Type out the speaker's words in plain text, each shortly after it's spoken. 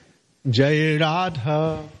Jai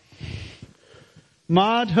Radha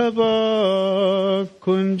Madhava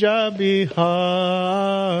Kunja Bihari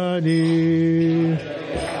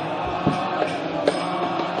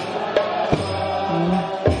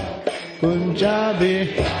Kunja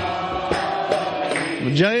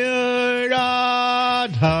Bihari Jai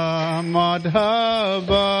Radha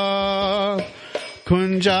Madhava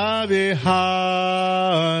Kunja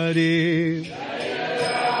Bihari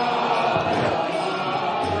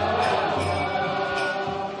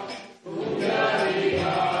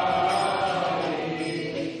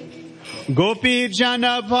Gopi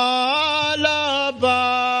Jana Vallabha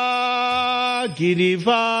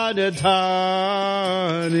Girivardhari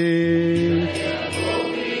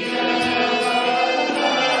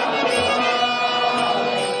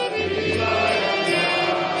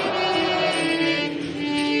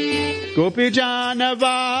Gopi Jana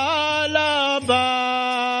Vallabha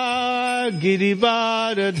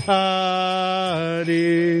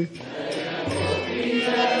Girivardhari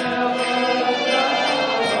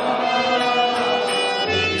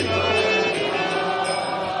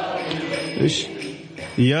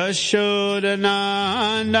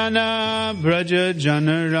Yashodanandana Braja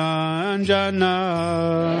Janaranjana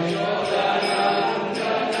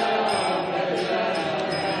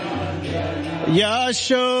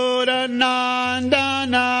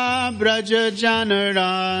Yashodanandana Braja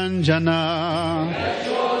Janaranjana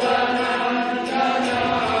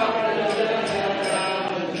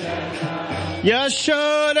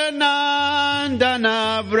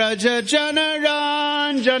Yashodanandana Braja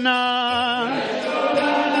Janaranjana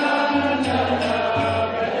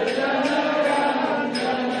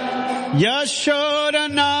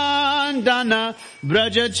Yashodanandana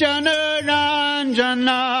Braja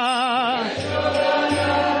Janaranjana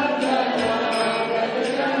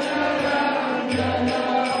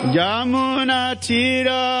Yamuna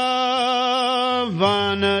Tira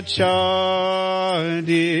Vanachari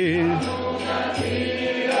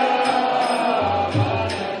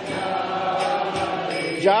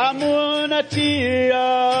Yamuna Tira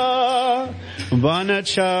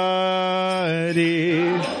Vanachari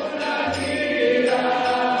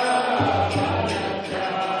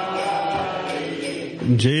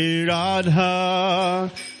Jai Radha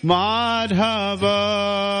Madhava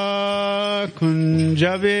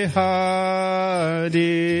Kunja Bihari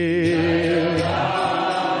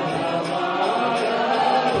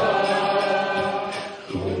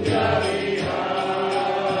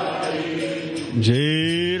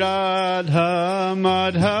Jai Radha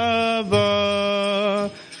Madhava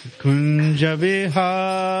Kunja Bihari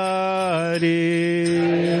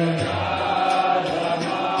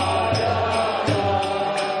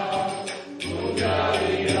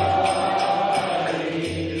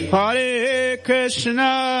Hare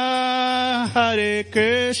Krishna, Hare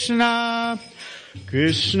Krishna,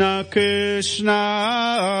 Krishna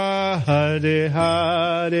Krishna, Hare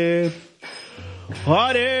Hare,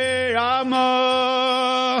 Hare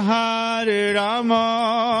Rama, Hare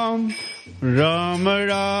Rama, Rama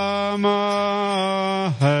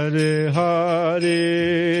Rama, Hare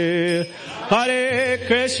Hare, Hare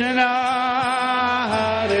Krishna,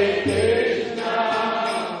 Hare Krishna,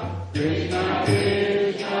 Krishna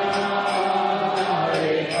Krishna,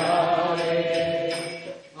 Hare Hare,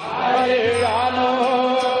 Hare Rama,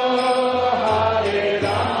 Hare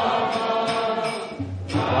Rama,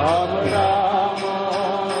 Rama Rama,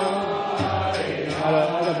 Hare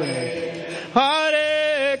Hare,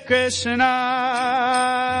 Hare Krishna,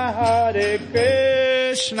 Hare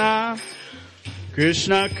Krishna,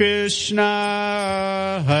 Krishna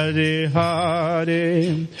Krishna, Hare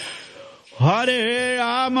Hare, Hare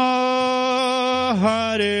Rama,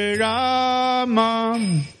 Hare Rama,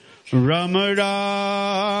 Rama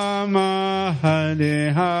Rama,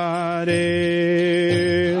 Hare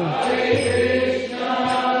Hare, Hare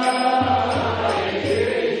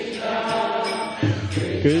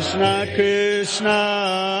Krishna, Krishna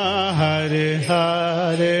Krishna, Hare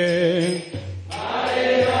Hare,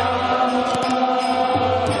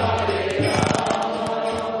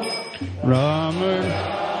 Rama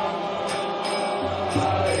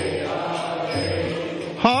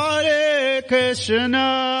Hare Krishna,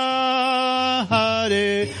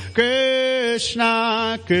 Hare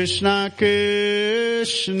Krishna, Krishna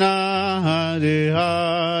Krishna, Hare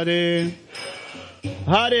Hare,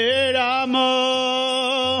 Hare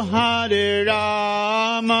Rama, Hare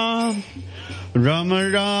Rama, Rama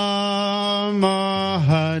Rama,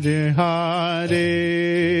 Hare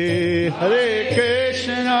Hare, Hare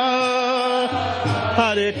Krishna,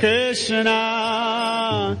 Hare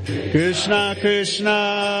Krishna, Krishna Krishna,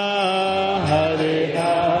 Hare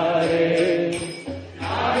Hare,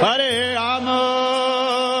 Hare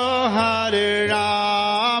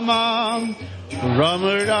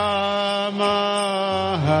Rama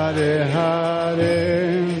Rama, Hare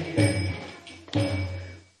Hare.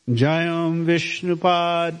 Jayam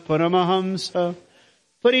Vishnupad Paramahamsa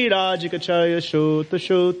Parirajikacharya Shota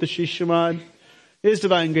Shota Shishamad. His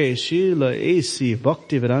Divine Grace Srila A.C.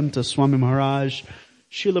 Bhaktivedanta Swami Maharaj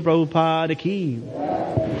Srila Prabhupada Ki.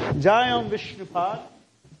 Jayam Vishnupad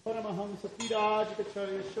Paramahamsa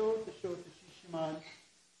Parirajikacharya Shota Shota Shishamad.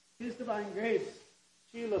 His Divine Grace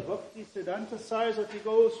Srila Bhakti Siddhanta Saraswati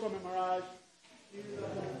Goswami Maharaj Srila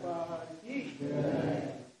Prabhupada Ki.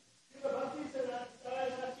 Srila Bhakti Siddhanta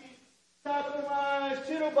Saraswati Thakur Maharaj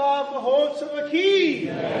Tirubhav Mahotsava Ki.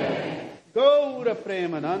 Gaura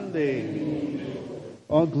Premanande.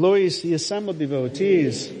 All glories to the assembled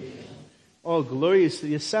devotees. All glories to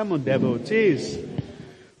the assembled devotees.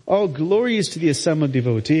 All glories to the assembled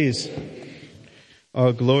devotees.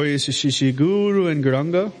 All glories to Shishi Guru and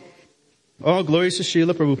Garanga. All glories to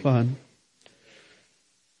Srila Prabhupada.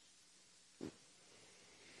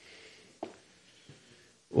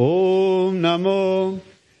 Om Namo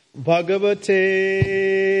Bhagavate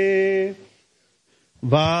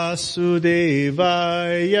Vasudevaya.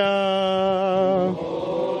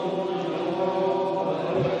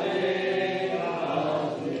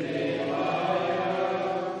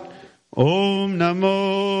 Om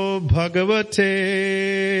Namo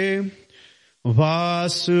Bhagavate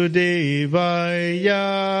Vasudevaya.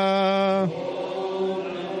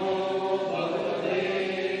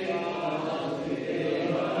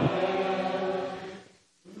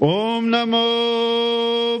 Om Namo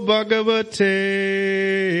Bhagavate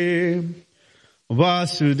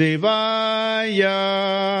Vasudevaya.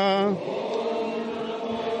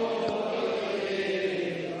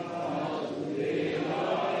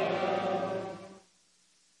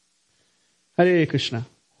 Hare Krishna.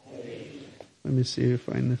 Let me see if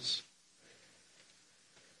I find this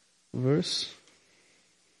verse.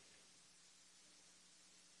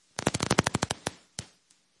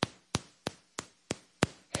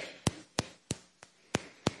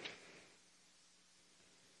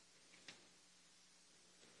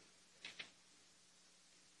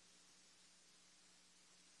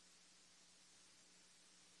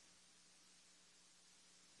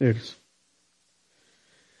 There it is.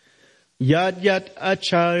 Yad yat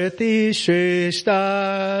acharati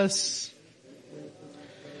shreshtas.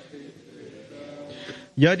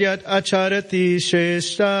 Yad yat acharati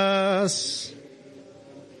shreshtas.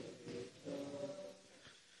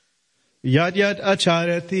 Yad yat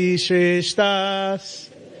acharati shreshtas.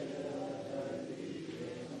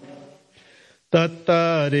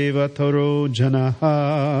 Tattadeva taro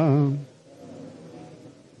janaha.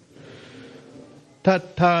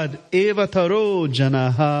 Tattad evataro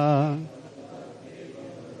janaha.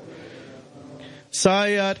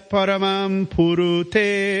 Sayat paramam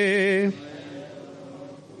purute.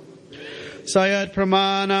 Sayat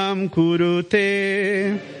pramanam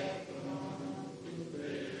kurute.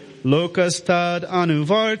 Lokastad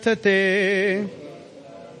anuvartate.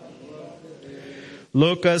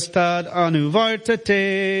 Lokastad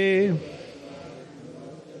anuvartate.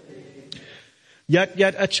 Yat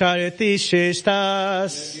yat acharati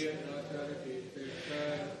sheshtas.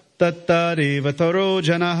 Tattadeva taro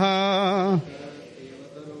janaha.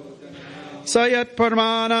 Sayat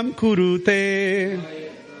parmanam kurute.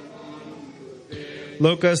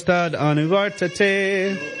 Lokastad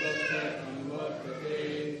anuvartate.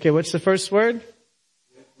 Okay, what's the first word?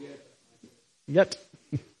 Yat.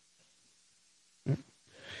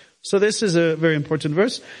 So this is a very important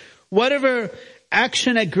verse. Whatever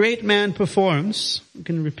action a great man performs, you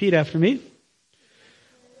can repeat after me.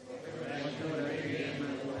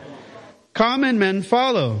 Common men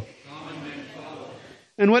follow.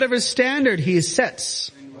 And whatever standard he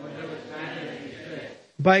sets,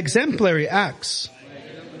 by exemplary acts,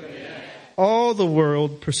 all the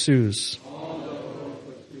world pursues.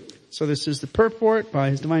 So this is the purport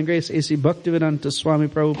by His Divine Grace A.C. Bhaktivedanta Swami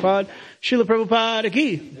Prabhupada, Srila Prabhupada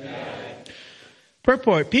Ki.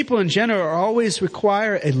 Purport. People in general always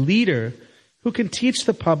require a leader who can teach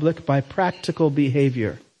the public by practical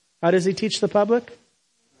behavior. How does he teach the public?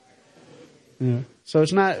 Yeah. So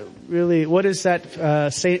it's not really, what is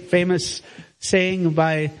that famous saying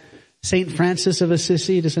by Saint Francis of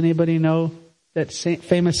Assisi? Does anybody know that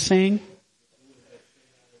famous saying?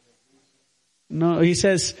 No, he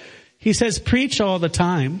says preach all the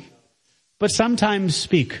time, but sometimes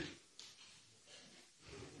speak.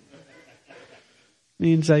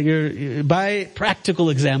 Means like you're by practical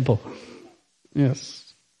example.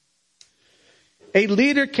 Yes. A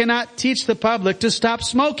leader cannot teach the public to stop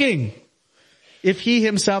smoking if he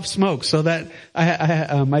himself smokes. So that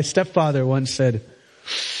my stepfather once said,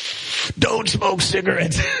 don't smoke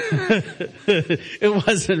cigarettes. It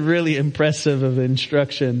wasn't really impressive of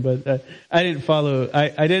instruction, but I didn't follow.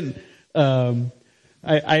 I didn't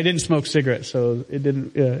smoke cigarettes, so it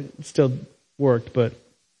didn't. It still worked, but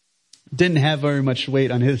didn't have very much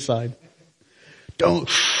weight on his side. Don't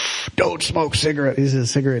smoke cigarette. He has a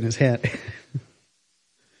cigarette in his hand.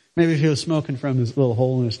 Maybe if he was smoking from his little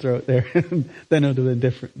hole in his throat there, then it would have been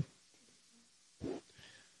different.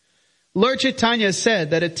 Lord Chaitanya said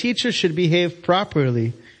that a teacher should behave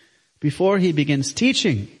properly before he begins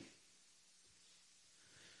teaching.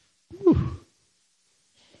 Whew.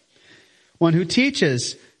 One who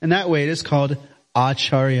teaches in that way is called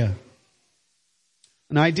acharya,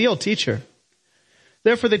 an ideal teacher.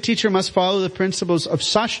 Therefore, the teacher must follow the principles of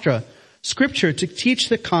Shastra, scripture, to teach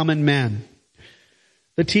the common man.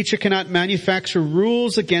 The teacher cannot manufacture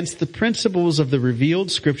rules against the principles of the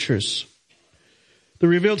revealed scriptures. The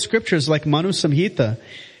revealed scriptures like Manu Samhita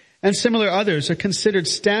and similar others are considered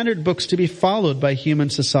standard books to be followed by human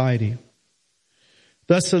society.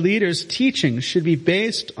 Thus, the leader's teaching should be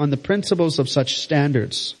based on the principles of such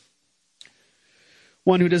standards.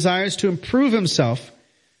 One who desires to improve himself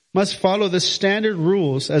must follow the standard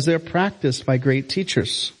rules as they are practiced by great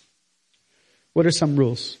teachers. What are some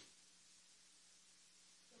rules?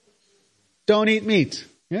 Don't eat meat.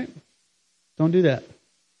 Yeah? Don't do that.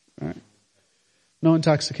 All right. No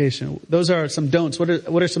intoxication. Those are some don'ts. What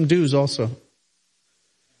are some do's also?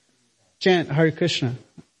 Chant Hare Krishna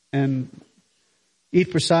and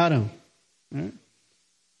eat prasadam. Right?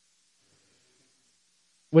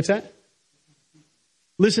 What's that?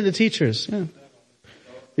 Listen to teachers. Yeah.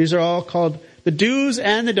 These are all called the do's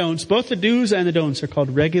and the don'ts. Both the do's and the don'ts are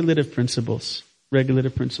called regulative principles.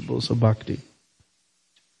 Regulative principles of bhakti.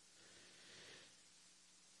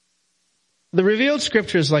 The revealed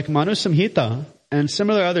scriptures like Manu Samhita and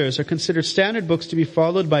similar others are considered standard books to be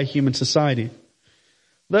followed by human society.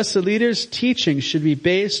 Thus, the leader's teaching should be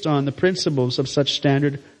based on the principles of such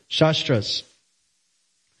standard shastras.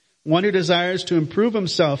 One who desires to improve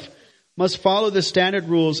himself must follow the standard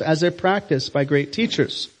rules as they're practiced by great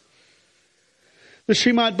teachers. The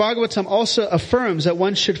Srimad Bhagavatam also affirms that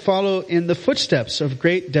one should follow in the footsteps of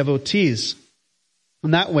great devotees.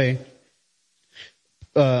 In that way,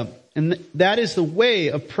 and that is the way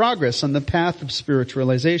of progress on the path of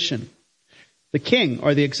spiritualization. The king,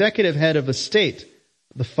 or the executive head of a state,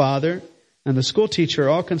 the father, and the school teacher are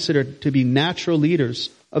all considered to be natural leaders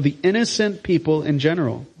of the innocent people in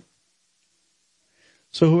general.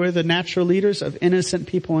 So who are the natural leaders of innocent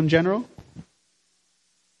people in general?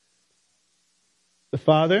 The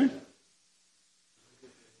father,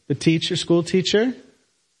 the teacher, school teacher,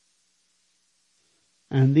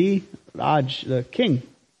 and the Raj, the king,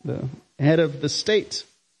 the head of the state.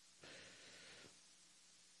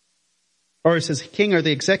 Or it says king or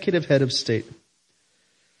the executive head of state.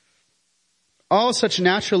 All such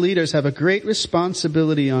natural leaders have a great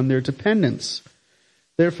responsibility on their dependents.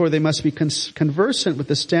 Therefore, they must be conversant with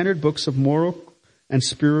the standard books of moral and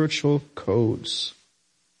spiritual codes.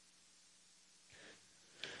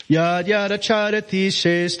 Yad yad acharati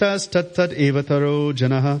shestas tat tat evataro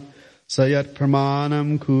janaha sayat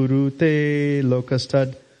pramanam kurute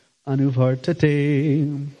lokastad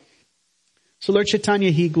anuvartate. So Lord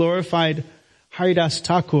Chaitanya, he glorified Haridas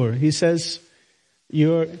Thakur. He says,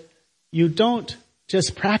 you don't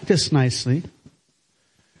just practice nicely,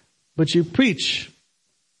 but you preach.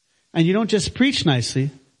 And you don't just preach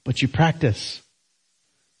nicely, but you practice.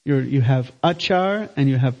 You have achar and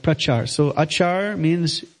you have prachar. So achar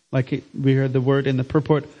means, like we heard the word in the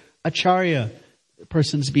purport, acharya, the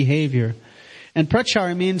person's behavior. And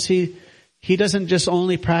prachar means he doesn't just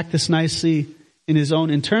only practice nicely in his own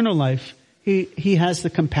internal life. He has the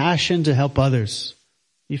compassion to help others.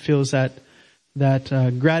 He feels that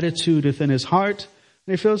gratitude within his heart.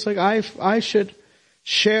 And he feels like I should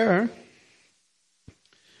share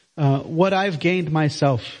what I've gained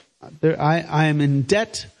myself. I am in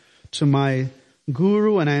debt to my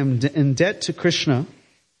guru and I am in debt to Krishna.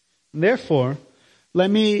 Therefore, let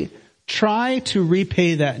me try to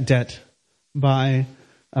repay that debt by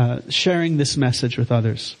sharing this message with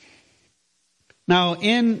others. Now,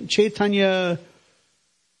 in Chaitanya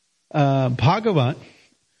Bhagavat,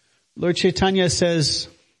 Lord Chaitanya says,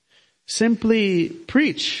 simply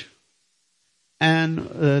preach. And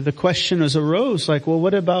the question arose, like, well,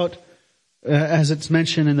 what about, as it's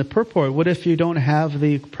mentioned in the purport, what if you don't have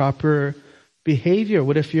the proper behavior?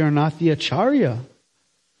 What if you're not the acharya?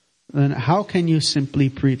 Then how can you simply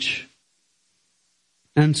preach?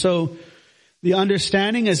 And so the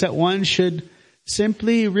understanding is that one should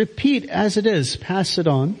simply repeat as it is, pass it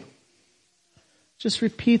on. Just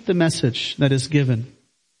repeat the message that is given.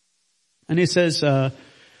 And he says,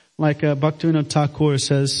 Bhaktivinoda Thakur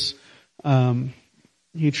says,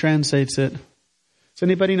 he translates it. Does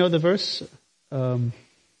anybody know the verse?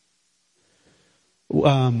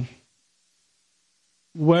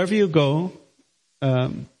 Wherever you go,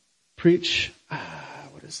 preach,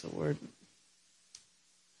 what is the word?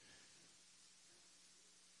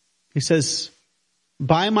 He says,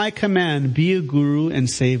 by my command, be a guru and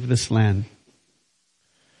save this land.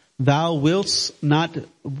 Thou will not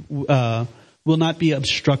be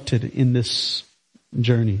obstructed in this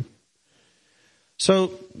journey.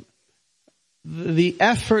 So, the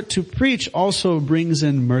effort to preach also brings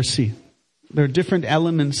in mercy. There are different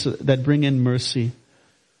elements that bring in mercy.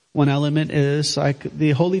 One element is like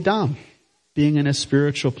the holy dham, being in a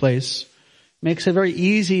spiritual place, makes it very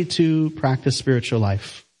easy to practice spiritual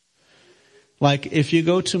life. Like if you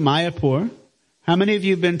go to Mayapur, how many of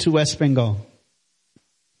you have been to West Bengal?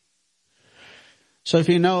 So if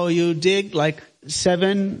you know, you dig like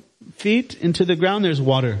 7 feet into the ground, there's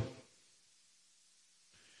water.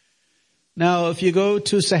 Now if you go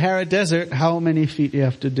to Sahara Desert, how many feet do you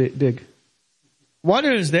have to dig?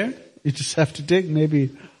 Water is there. You just have to dig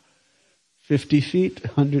maybe 50 feet,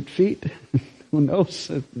 100 feet. Who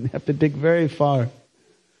knows? You have to dig very far.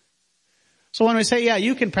 So when I say, yeah,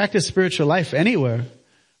 you can practice spiritual life anywhere,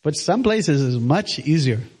 but some places is much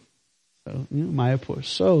easier. So, Mayapur,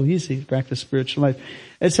 so easy to practice spiritual life.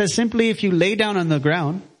 It says simply if you lay down on the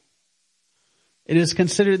ground, it is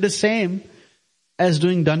considered the same as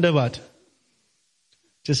doing dandavat,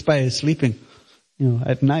 just by sleeping,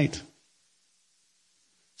 at night.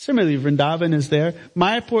 Similarly, Vrindavan is there.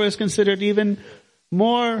 Mayapur is considered even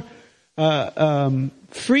more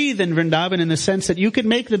free than Vrindavan in the sense that you can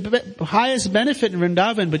make the highest benefit in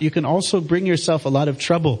Vrindavan, but you can also bring yourself a lot of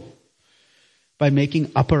trouble by making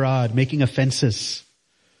aparad, making offenses.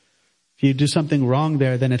 If you do something wrong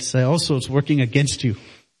there, then it's working against you.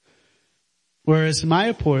 Whereas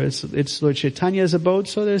Mayapur, it's Lord Chaitanya's abode,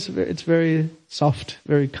 so it's very soft,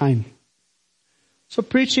 very kind. So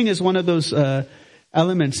preaching is one of those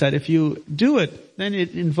elements that if you do it, then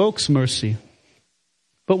it invokes mercy.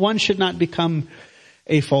 But one should not become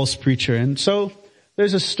a false preacher. And so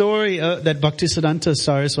there's a story that Bhaktisiddhanta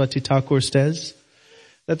Saraswati Thakur says,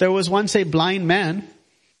 that there was once a blind man,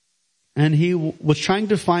 and he was trying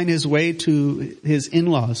to find his way to his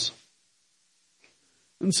in-laws.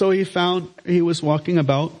 And so he was walking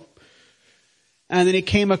about, and then he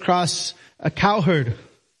came across a cowherd.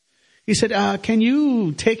 He said, can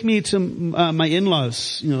you take me to my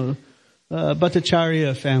in-laws,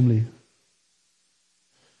 Bhattacharya family?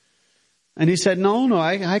 And he said, no,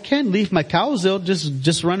 I can't leave my cows. They'll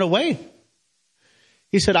just run away.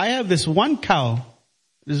 He said, I have this one cow,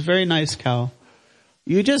 this very nice cow.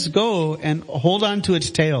 You just go and hold on to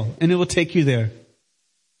its tail, and it will take you there.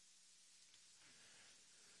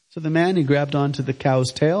 So the man, he grabbed onto the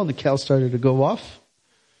cow's tail, and the cow started to go off.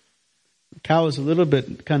 The cow was a little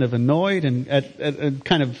bit kind of annoyed and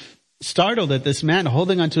kind of startled at this man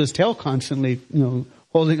holding onto his tail constantly,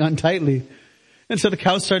 holding on tightly. And so the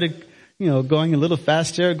cow started, going a little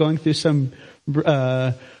faster, going through some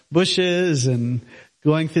bushes and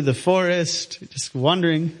going through the forest, just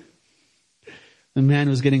wandering. The man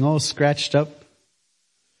was getting all scratched up.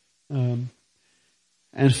 And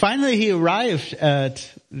finally he arrived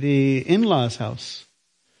at the in-laws' house.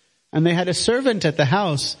 And they had a servant at the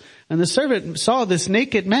house. And the servant saw this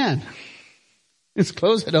naked man. His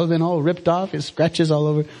clothes had been all ripped off, his scratches all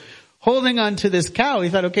over. Holding on to this cow. He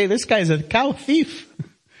thought, okay, this guy's a cow thief.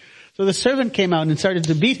 So the servant came out and started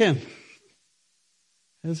to beat him.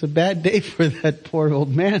 It was a bad day for that poor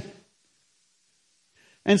old man.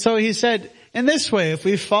 And so he said, in this way, if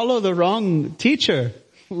we follow the wrong teacher,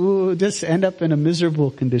 we'll just end up in a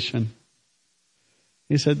miserable condition.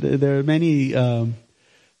 He said there are many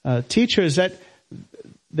teachers that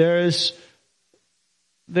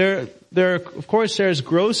of course there's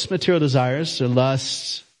gross material desires, so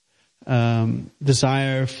lust,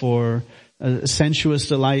 desire for sensuous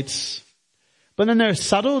delights. But then there are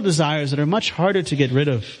subtle desires that are much harder to get rid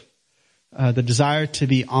of. The desire to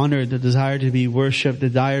be honored, the desire to be worshipped, the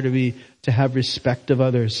desire to have respect of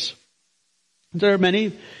others. There are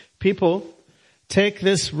many people take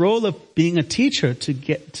this role of being a teacher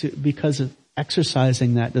because of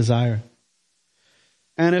exercising that desire.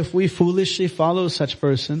 And if we foolishly follow such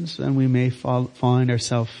persons, then we may find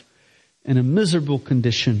ourselves in a miserable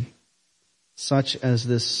condition, such as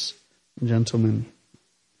this gentleman.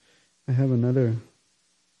 I have another.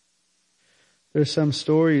 There are some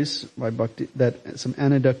stories by Bhakti, some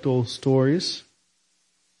anecdotal stories.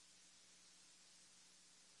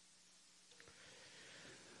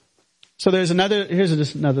 So here's another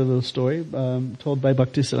little story, told by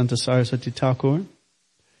Bhaktisiddhanta Saraswati Thakur.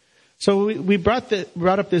 So we brought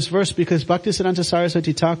up this verse because Bhaktisiddhanta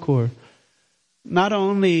Saraswati Thakur not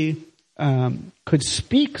only could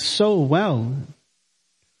speak so well,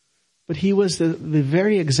 but he was the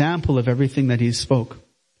very example of everything that he spoke.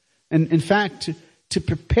 And in fact, to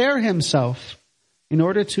prepare himself in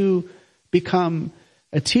order to become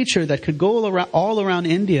a teacher that could go all around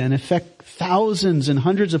India and affect thousands and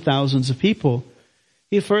hundreds of thousands of people,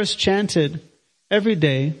 he first chanted every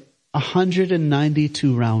day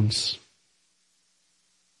 192 rounds.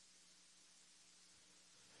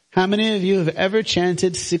 How many of you have ever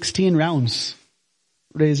chanted 16 rounds?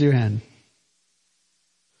 Raise your hand.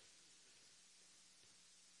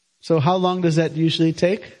 So how long does that usually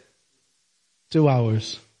take? 2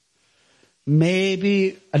 hours.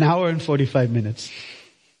 Maybe an hour and 45 minutes.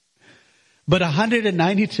 But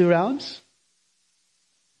 192 rounds?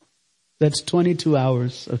 That's 22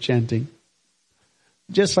 hours of chanting.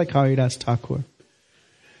 Just like Haridas Thakur.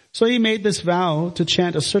 So he made this vow to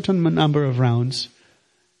chant a certain number of rounds.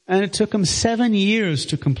 And it took him 7 years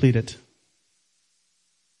to complete it.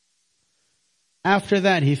 After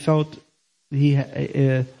that, he felt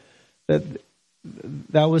that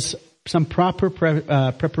was some proper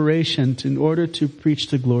preparation in order to preach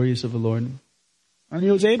the glories of the Lord. And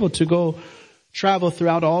he was able to go travel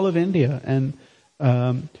throughout all of India and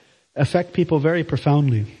affect people very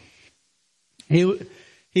profoundly.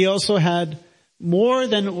 He also had more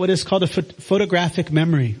than what is called a photographic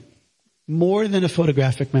memory. More than a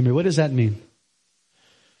photographic memory. What does that mean?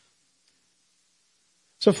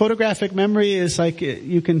 So photographic memory is like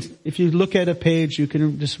if you look at a page, you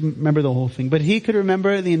can just remember the whole thing. But he could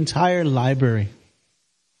remember the entire library.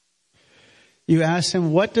 You ask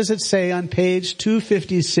him, what does it say on page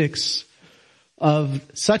 256 of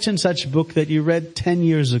such and such book that you read 10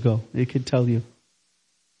 years ago? He could tell you.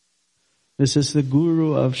 This is the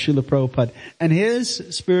guru of Srila Prabhupada. And his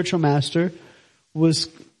spiritual master was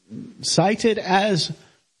cited as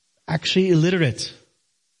actually illiterate.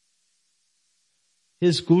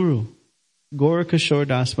 His guru, Gaurakishore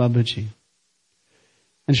Das Babaji.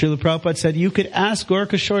 And Srila Prabhupada said, you could ask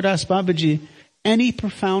Gaurakishore Das Babaji any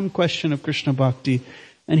profound question of Krishna Bhakti,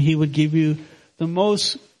 and he would give you the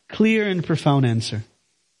most clear and profound answer.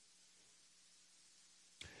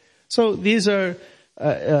 So these are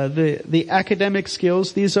the academic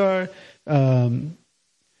skills. These are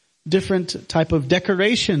different type of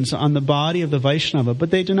decorations on the body of the Vaishnava, but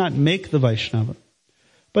they do not make the Vaishnava.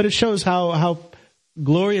 But it shows how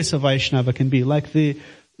glorious a Vaishnava can be, like the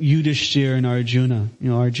Yudhishthira and Arjuna.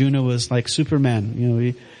 Arjuna was like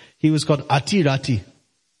Superman. He was called Ati Rati.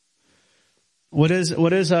 What is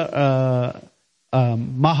a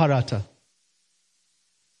Maharata?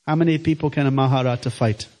 How many people can a Maharata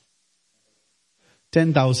fight?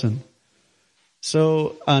 10,000.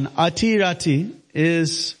 So an Ati Rati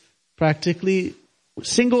is practically,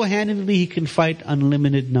 single-handedly, he can fight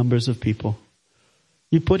unlimited numbers of people.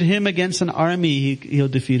 You put him against an army, he'll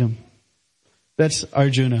defeat him. That's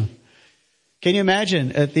Arjuna. Can you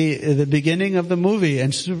imagine at the beginning of the movie,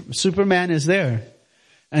 and Superman is there,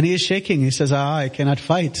 and he is shaking. He says, I cannot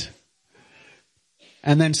fight.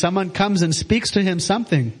 And then someone comes and speaks to him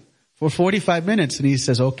something for 45 minutes, and he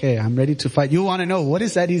says, okay, I'm ready to fight. You want to know, what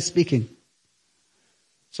is that he's speaking?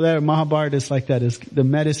 So there, Mahabharata is like that. The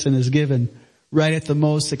medicine is given right at the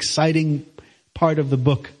most exciting part of the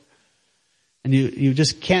book. And you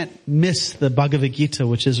just can't miss the Bhagavad-gītā,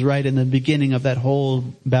 which is right in the beginning of that whole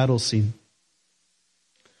battle scene.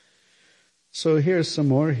 So here's some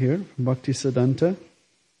more here from Bhaktisiddhanta.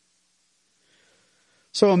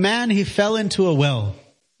 So a man, he fell into a well.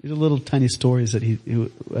 These are little tiny stories that he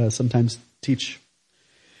sometimes teach.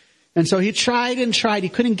 And so he tried and tried. He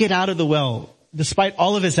couldn't get out of the well, despite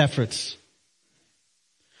all of his efforts.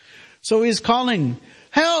 So he's calling,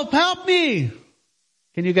 help, help me.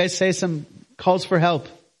 Can you guys say some calls for help?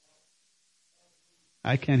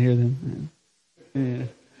 I can't hear them. Yeah.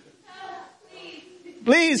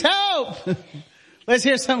 Please help. Let's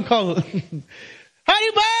hear some call.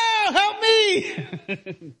 Haribol, help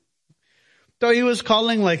me. So he was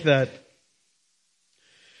calling like that.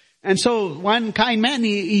 And so one kind man,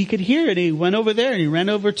 he could hear it. He went over there and he ran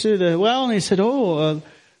over to the well and he said,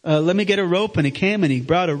 let me get a rope. And he came and he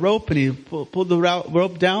brought a rope and he pulled the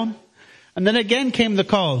rope down. And then again came the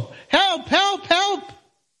call, help, help, help.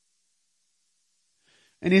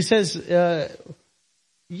 And he says,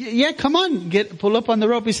 yeah, come on, pull up on the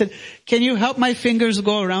rope. He said, can you help my fingers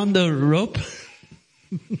go around the rope?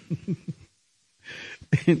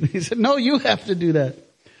 He said, no, you have to do that.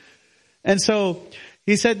 And so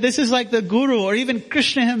He said, this is like the Guru or even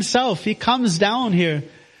Krishna himself. He comes down here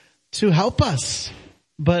to help us.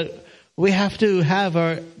 But we have to have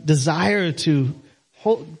our desire to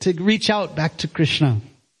reach out back to Krishna.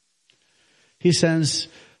 He says,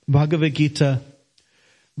 Bhagavad-gītā.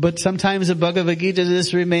 But sometimes the Bhagavad-gītā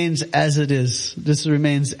just remains as it is. This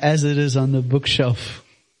remains as it is on the bookshelf.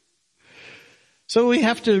 So we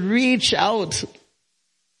have to reach out.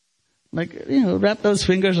 Like, wrap those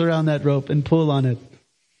fingers around that rope and pull on it.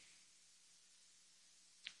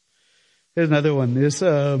 Here's another one.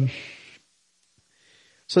 So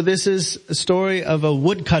this is a story of a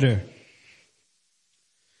woodcutter.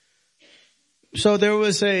 So there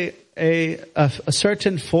was a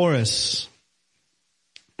certain forest.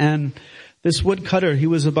 And this woodcutter, he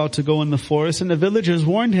was about to go in the forest, and the villagers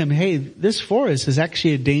warned him, hey, this forest is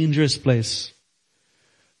actually a dangerous place.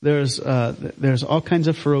 There's all kinds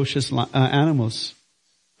of ferocious animals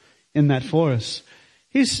in that forest.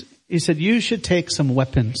 He said, you should take some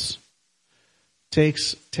weapons.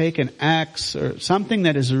 Take an axe or something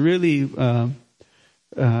that is really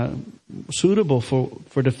suitable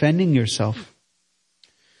for defending yourself.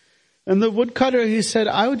 And the woodcutter, he said,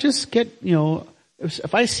 I would just get,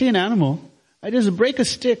 if I see an animal, I just break a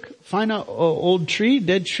stick, find an old tree,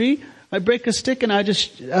 dead tree, I break a stick and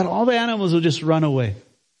all the animals will just run away.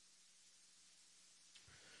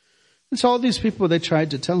 And so all these people, they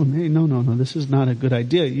tried to tell him, hey, no, this is not a good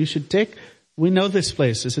idea. You should we know this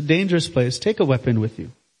place. It's a dangerous place. Take a weapon with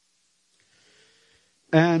you.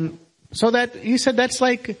 And so he said that's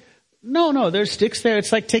like, no, there's sticks there.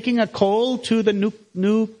 It's like taking a coal to the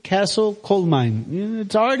Newcastle coal mine.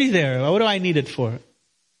 It's already there. What do I need it for?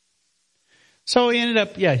 So he ended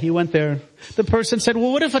up, he went there. The person said,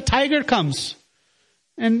 well, what if a tiger comes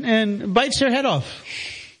and bites your head off?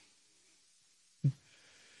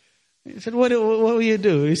 He said, what will you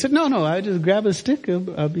do? He said, no, I just grab a stick.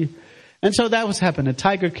 I'll be. And so that was happened. A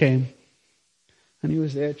tiger came and he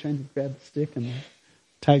was there trying to grab the stick, and the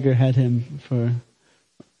tiger had him for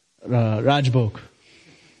Rajbhog.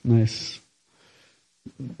 Nice.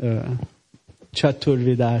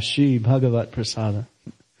 Chaturvidashi Bhagavat Prasada.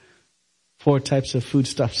 4 types of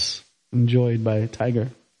foodstuffs enjoyed by a tiger.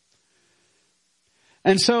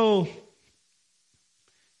 And so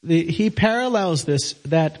he parallels this,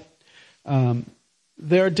 that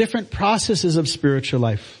there are different processes of spiritual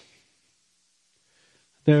life.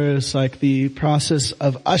 There is like the process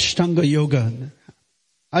of Ashtanga Yoga.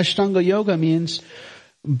 Ashtanga Yoga means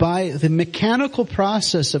by the mechanical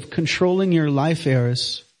process of controlling your life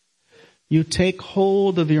errors, you take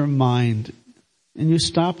hold of your mind and you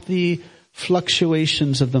stop the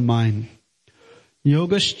fluctuations of the mind.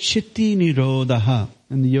 Yogaschiti nirodha.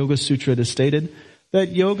 In the Yoga Sutra it is stated that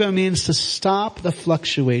yoga means to stop the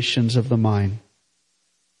fluctuations of the mind.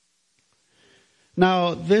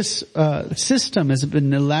 Now, this system has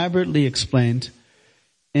been elaborately explained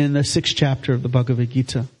in the 6th chapter of the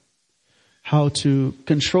Bhagavad-gītā. How to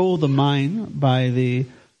control the mind by the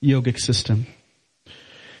yogic system.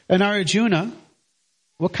 And Arjuna,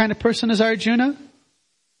 what kind of person is Arjuna?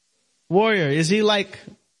 Warrior. Is he like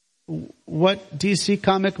what DC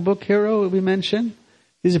comic book hero we mentioned?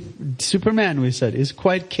 He's a Superman, we said. He's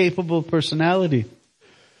quite capable personality.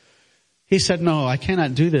 He said, no, I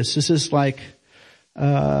cannot do this. This is like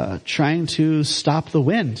trying to stop the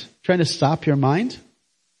wind, trying to stop your mind.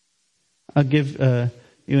 I'll give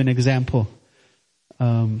you an example.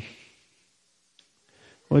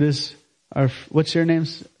 What's your name?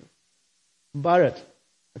 Bharat.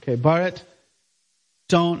 Okay, Bharat,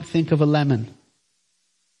 don't think of a lemon.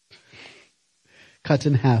 Cut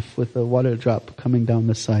in half with a water drop coming down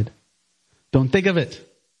the side. Don't think of it.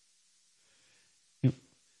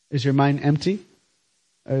 Is your mind empty?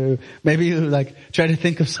 Maybe you try to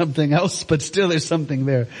think of something else, but still there's something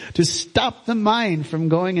there. To stop the mind from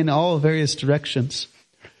going in all various directions.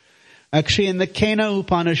 Actually, in the Kena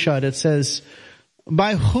Upanishad, it says,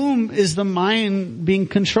 by whom is the mind being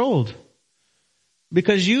controlled?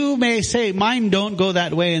 Because you may say, mind don't go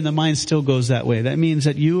that way, and the mind still goes that way. That means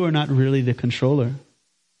that you are not really the controller.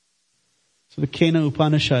 So the Kena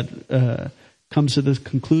Upanishad comes to the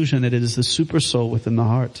conclusion that it is the super soul within the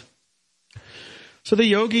heart. So the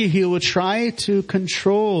yogi, he will try to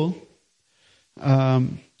control,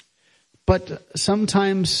 but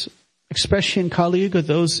sometimes, especially in Kali Yuga,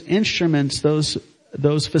 those instruments, those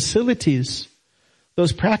facilities,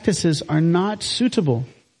 those practices are not suitable.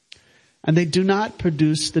 And they do not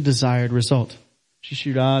produce the desired result.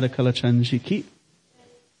 Shishirada Kalachanji Ki.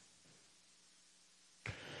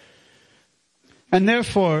 And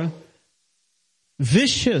therefore,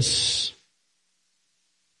 vicious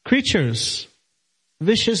creatures,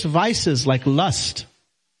 vicious vices like lust,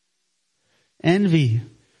 envy,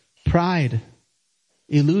 pride,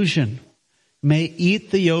 illusion may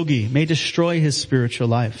eat the yogi, may destroy his spiritual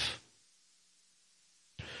life.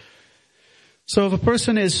 So if a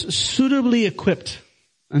person is suitably equipped,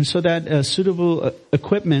 and so that suitable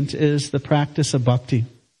equipment is the practice of bhakti.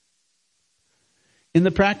 In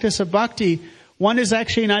the practice of bhakti, one is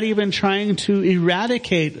actually not even trying to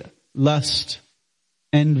eradicate lust,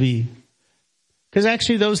 envy, because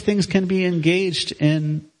actually those things can be engaged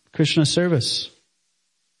in Krishna service.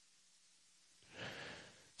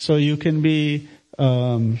 So you can be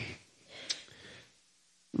the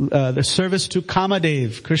service to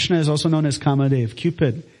Kamadev. Krishna is also known as Kamadev,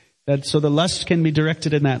 Cupid. So the lust can be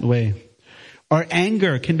directed in that way. Or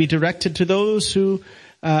anger can be directed to those who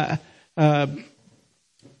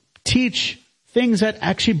teach things that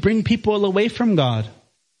actually bring people away from God.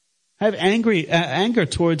 Have anger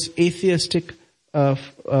towards atheistic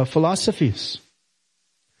philosophies.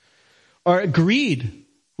 Or greed.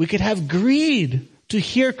 We could have greed to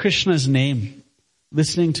hear Krishna's name,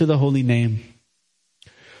 listening to the holy name.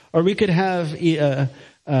 Or we could have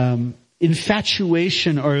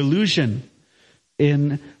infatuation or illusion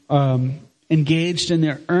in engaged in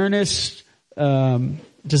their earnest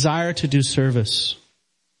desire to do service.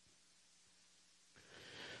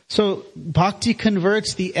 So bhakti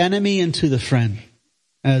converts the enemy into the friend.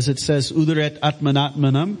 As it says, udaret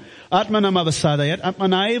atmanatmanam, atmanam avasadayat,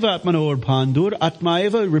 atmanaiva atmanor pandur,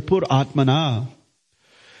 atmaiva ripur atmana.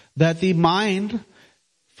 That the mind,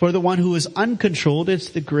 for the one who is uncontrolled, it's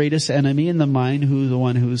the greatest enemy, and the mind, the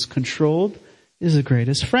one who is controlled, is the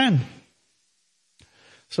greatest friend.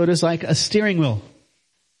 So it is like a steering wheel.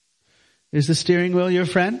 Is the steering wheel your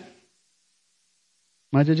friend?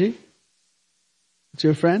 Mataji? It's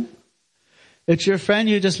your friend? It's your friend,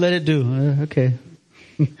 you just let it do. Okay.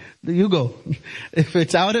 You go. If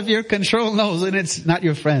it's out of your control, no, then it's not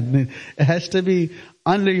your friend. It has to be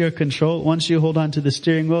under your control. Once you hold on to the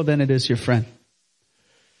steering wheel, then it is your friend.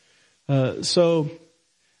 So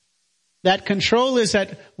that control is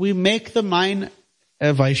that we make the mind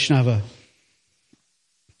a Vaishnava.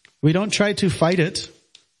 We don't try to fight it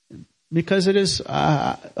because it is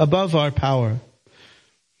above our power.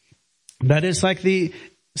 That is like the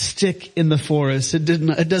stick in the forest. It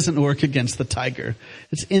doesn't work against the tiger.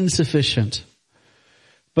 It's insufficient.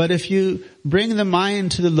 But if you bring the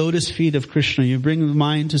mind to the lotus feet of Krishna, you bring the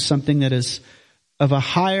mind to something that is of a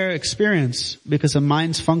higher experience, because a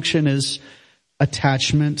mind's function is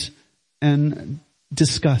attachment and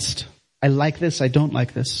disgust. I like this, I don't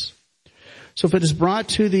like this. So if it is brought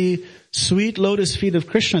to the sweet lotus feet of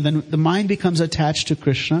Krishna, then the mind becomes attached to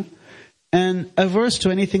Krishna and averse to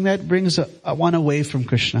anything that brings one away from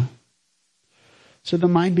Krishna. So the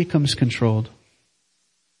mind becomes controlled.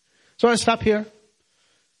 So I'll stop here.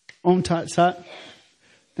 Om Tat Sat.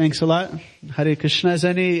 Thanks a lot. Hare Krishna. Is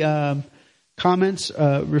any comments,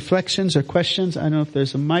 reflections, or questions? I don't know if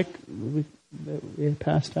there's a mic that we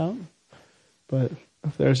passed out, but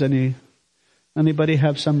if there's anybody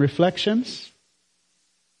have some reflections?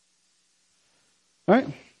 All right.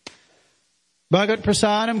 Bhagavad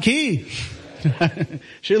Prasadam ki.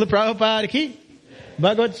 Srila Prabhupada ki.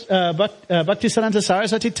 Bhakti-siddhanta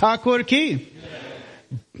Saraswati Thakur ki.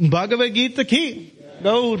 Bhagavad-gītā ki.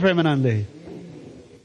 Gaur Premanande.